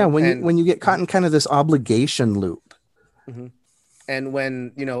 When you get caught in kind of this obligation loop. Mm-hmm. And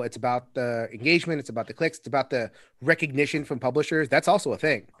when, it's about the engagement, it's about the clicks, it's about the recognition from publishers. That's also a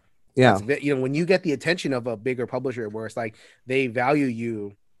thing. Yeah. When you get the attention of a bigger publisher where it's like they value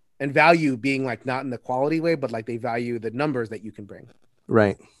you, and value being like not in the quality way, but like they value the numbers that you can bring.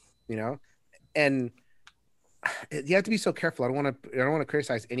 Right. And you have to be so careful. I don't want to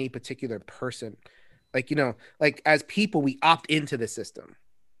criticize any particular person. Like as people, we opt into the system.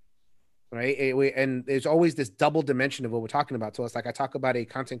 Right. And there's always this double dimension of what we're talking about. So it's like, I talk about a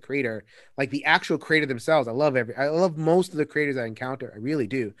content creator, like the actual creator themselves. I love most of the creators I encounter. I really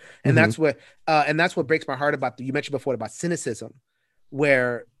do. And that's what breaks my heart about you mentioned before about cynicism,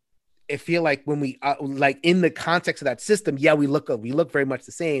 where I feel like when we like in the context of that system, we look very much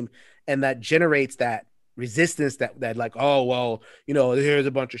the same. And that generates that resistance that like, oh, well, here's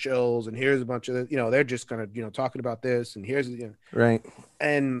a bunch of shows and here's a bunch of, they're just going to, talking about this and here's, right.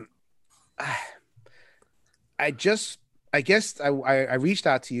 And I guess I reached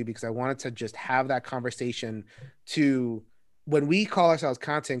out to you because I wanted to just have that conversation to, when we call ourselves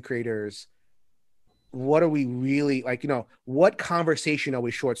content creators, what are we really like, what conversation are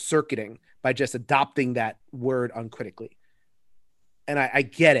we short circuiting by just adopting that word uncritically? And I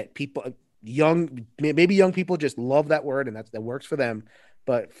get it. People, maybe young people just love that word and that works for them.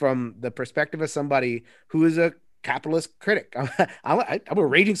 But from the perspective of somebody who is a capitalist critic. I'm a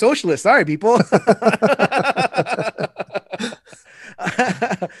raging socialist. Sorry, people.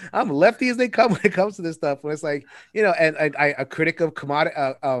 I'm lefty as they come when it comes to this stuff. When it's like, and I a critic of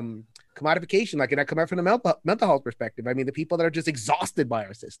commodification, like, and I come out from the mental health perspective. I mean, the people that are just exhausted by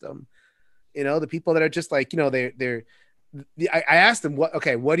our system, the people that are just like, I asked them what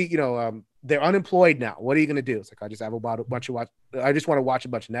do they're unemployed now. What are you going to do? It's like, I just have I just want to watch a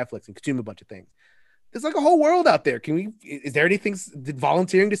bunch of Netflix and consume a bunch of things. There's like a whole world out there. Is there anything? Did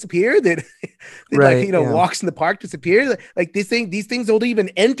volunteering disappear? Did walks in the park disappear? Like these things don't even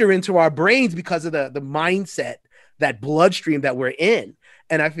enter into our brains because of the mindset, that bloodstream that we're in.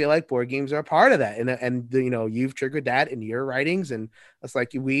 And I feel like board games are a part of that. And you've triggered that in your writings. And it's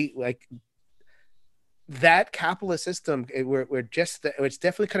like, that capitalist system, it's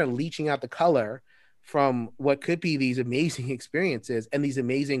definitely kind of leaching out the color from what could be these amazing experiences and these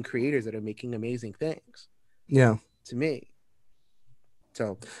amazing creators that are making amazing things. Yeah. To me.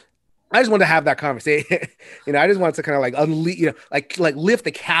 So I just wanted to have that conversation. I just wanted to kind of like unleash, like lift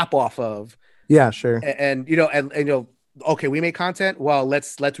the cap off of. Yeah, sure. And okay, we make content. Well,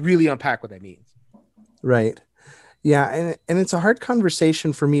 let's really unpack what that means. Right. Yeah. And it's a hard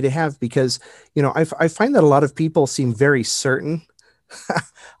conversation for me to have because, I find that a lot of people seem very certain.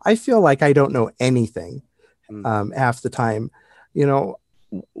 I feel like I don't know anything half the time.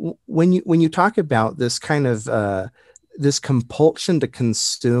 When you talk about this kind of this compulsion to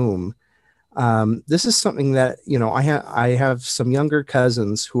consume, this is something that, I have some younger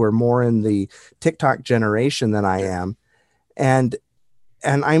cousins who are more in the TikTok generation than I am. And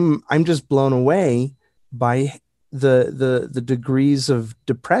I'm just blown away by the degrees of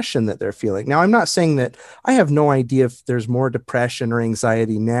depression that they're feeling. Now, I'm not saying that I have no idea if there's more depression or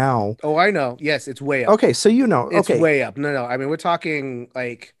anxiety now. Oh, I know. Yes, it's way up. Okay. So, it's way up. No. I mean, we're talking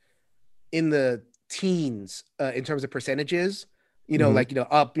like in the teens in terms of percentages,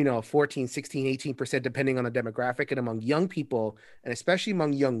 up, 14, 16, 18%, depending on the demographic, and among young people, and especially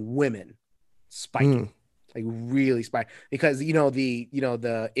among young women, spiking, like really spike, because,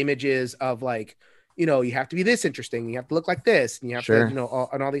 the images of like, you have to be this interesting, you have to look like this, and you have to, and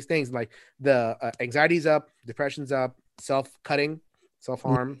all these things, like the anxiety's up, depression's up, self-cutting,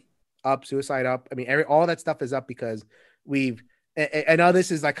 self-harm up, suicide up. I mean, all that stuff is up because I know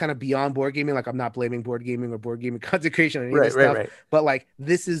this is like kind of beyond board gaming. Like, I'm not blaming board gaming or board gaming consecration or any of this stuff, but like,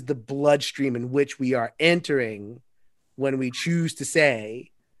 this is the bloodstream in which we are entering when we choose to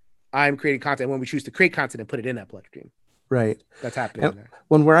say, I'm creating content, when we choose to create content and put it in that bloodstream. Right. That's happening there.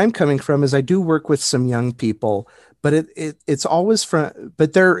 Where I'm coming from is I do work with some young people, but it's always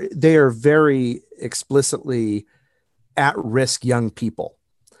but they are very explicitly at risk young people.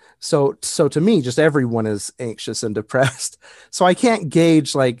 So to me, just everyone is anxious and depressed. So I can't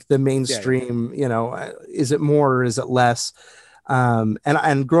gauge like the mainstream, is it more or is it less?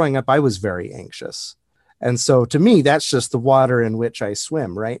 And growing up, I was very anxious. And so to me, that's just the water in which I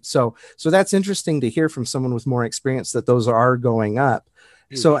swim. Right. So that's interesting to hear from someone with more experience that those are going up.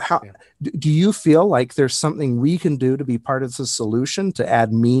 So do you feel like there's something we can do to be part of the solution, to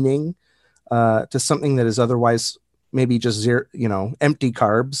add meaning to something that is otherwise maybe just zero, empty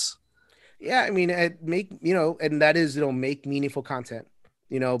carbs? Yeah. I mean, and that is, make meaningful content,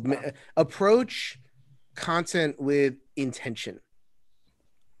 approach content with intention.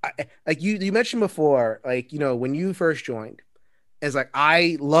 Like you mentioned before, like, when you first joined, it's like,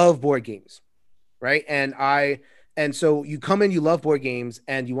 I love board games. Right. And so you come in, you love board games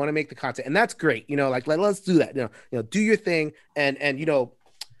and you want to make the content, and that's great. Like, let's do that, do your thing and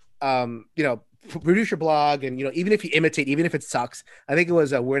produce your blog. And, even if you imitate, even if it sucks, I think it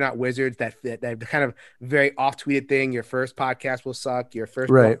was We're Not Wizards that kind of very off tweeted thing. Your first podcast will suck. Your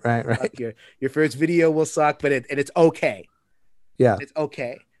first, right. Suck, your first video will suck, but it's okay. Yeah. It's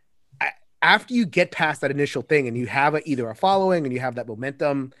okay. After you get past that initial thing and you have either a following and you have that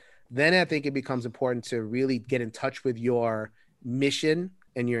momentum, then I think it becomes important to really get in touch with your mission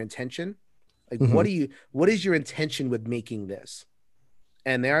and your intention. Like, what is your intention with making this?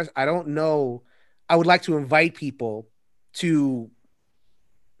 And I don't know, I would like to invite people to,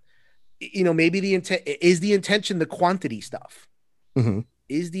 maybe the intention, the quantity stuff,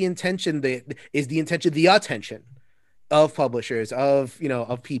 is the intention the attention of publishers, of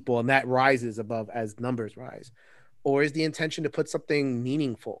people, and that rises above as numbers rise? Or is the intention to put something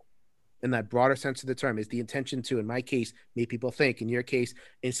meaningful in that broader sense of the term? Is the intention to, in my case, make people think, in your case,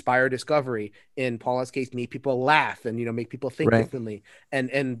 inspire discovery, in Paula's case, make people laugh and, make people think differently,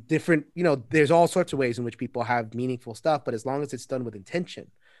 and different, there's all sorts of ways in which people have meaningful stuff, but as long as it's done with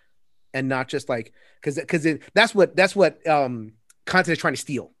intention and not just like, because that's what content is trying to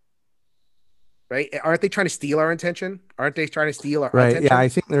steal. right? Aren't they trying to steal our attention? Aren't they trying to steal our Right. attention? Yeah, I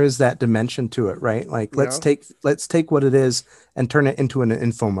think there is that dimension to it, right? Like You let's know? take what it is and turn it into an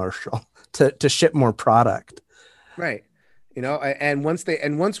infomercial to ship more product. Right. You know, and once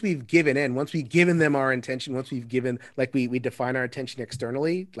we've given in, once we've given them our intention, once we've given, like we define our attention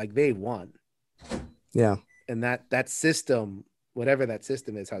externally, like they won. Yeah. And that system, whatever that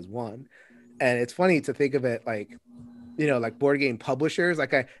system is, has won. And it's funny to think of it like, you know, like board game publishers.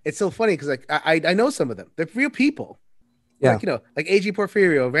 Like it's so funny because like I know some of them. They're real people. Yeah. Like, you know, like AG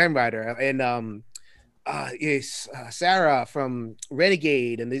Porfirio, Van Ryder, and Sarah from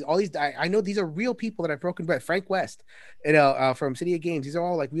Renegade, and all these. I know these are real people that I've broken bread. Frank West, you know, from City of Games. These are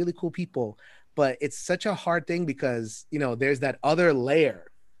all like really cool people. But it's such a hard thing because, you know, there's that other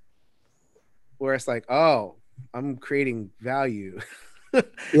layer where it's like, oh, I'm creating value.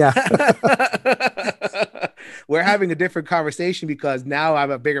 Yeah. We're having a different conversation because now I have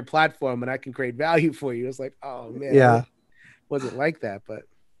a bigger platform and I can create value for you. It's like, oh man, Yeah. it wasn't like that. But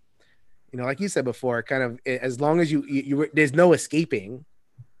you know, like you said before, kind of as long as you there's no escaping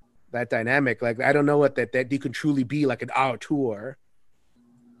that dynamic. Like I don't know what that you can truly be like an auteur.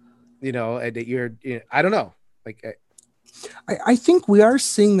 You know, and that you know, I don't know. Like I think we are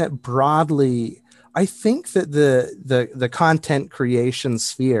seeing that broadly. I think that the content creation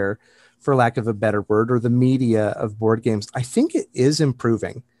sphere, for lack of a better word, or the media of board games, I think it is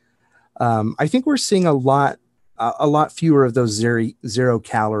improving. I think we're seeing a lot fewer of those zero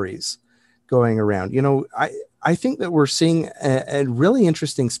calories going around. You know, I think that we're seeing a really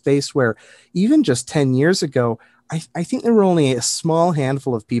interesting space where even just 10 years ago, I think there were only a small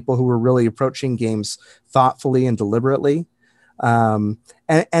handful of people who were really approaching games thoughtfully and deliberately. And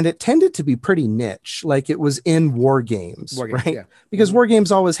it tended to be pretty niche, like it was in war games, right? Yeah. Because war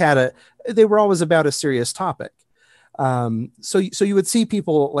games always they were always about a serious topic. So you would see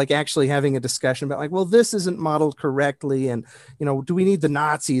people like actually having a discussion about like, well, this isn't modeled correctly. And, you know, do we need the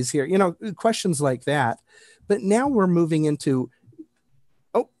Nazis here? You know, questions like that. But now we're moving into,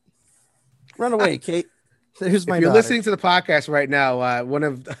 oh, run away, Kate. There's my If you're daughter. listening to the podcast right now, one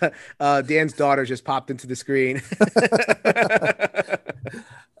of Dan's daughters just popped into the screen.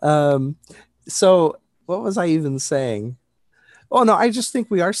 So what was I even saying? Oh, no, I just think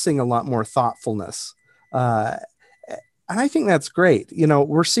we are seeing a lot more thoughtfulness. And I think that's great. You know,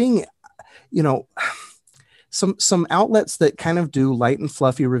 we're seeing, you know, some outlets that kind of do light and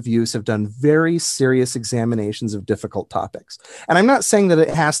fluffy reviews have done very serious examinations of difficult topics. And I'm not saying that it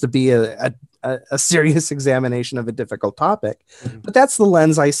has to be a serious examination of a difficult topic, but that's the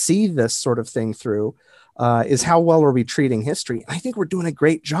lens I see this sort of thing through, is how well are we treating history? I think we're doing a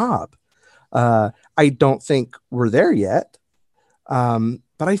great job. I don't think we're there yet,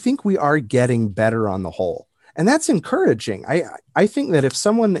 but I think we are getting better on the whole. And that's encouraging. I think that if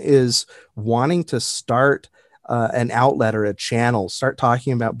someone is wanting to start an outlet or a channel, start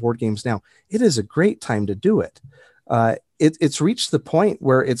talking about board games now, it is a great time to do it. It's reached the point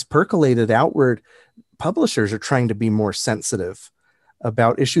where it's percolated outward. Publishers are trying to be more sensitive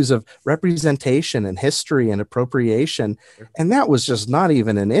about issues of representation and history and appropriation. And that was just not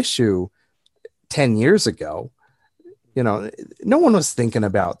even an issue 10 years ago. You know, no one was thinking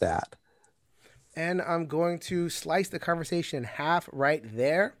about that. And I'm going to slice the conversation in half right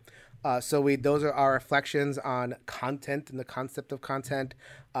there. Those are our reflections on content and the concept of content.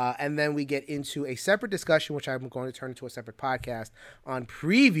 And then we get into a separate discussion, which I'm going to turn into a separate podcast on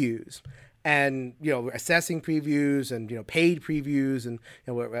previews and, you know, assessing previews and, you know, paid previews and,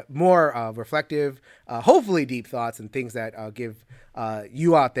 you know, more reflective, hopefully deep thoughts and things that give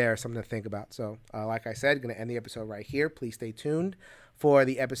you out there something to think about. So like I said, going to end the episode right here. Please stay tuned for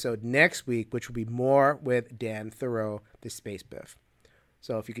the episode next week, which will be more with Dan Thoreau, the Space Biff.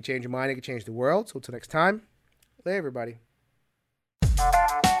 So if you could change your mind, you could change the world. So until next time, hey everybody.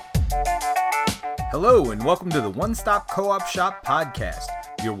 Hello and welcome to the One Stop Co-op Shop podcast,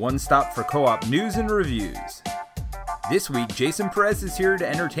 your one stop for co-op news and reviews. This week, Jason Perez is here to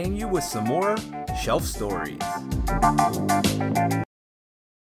entertain you with some more shelf stories.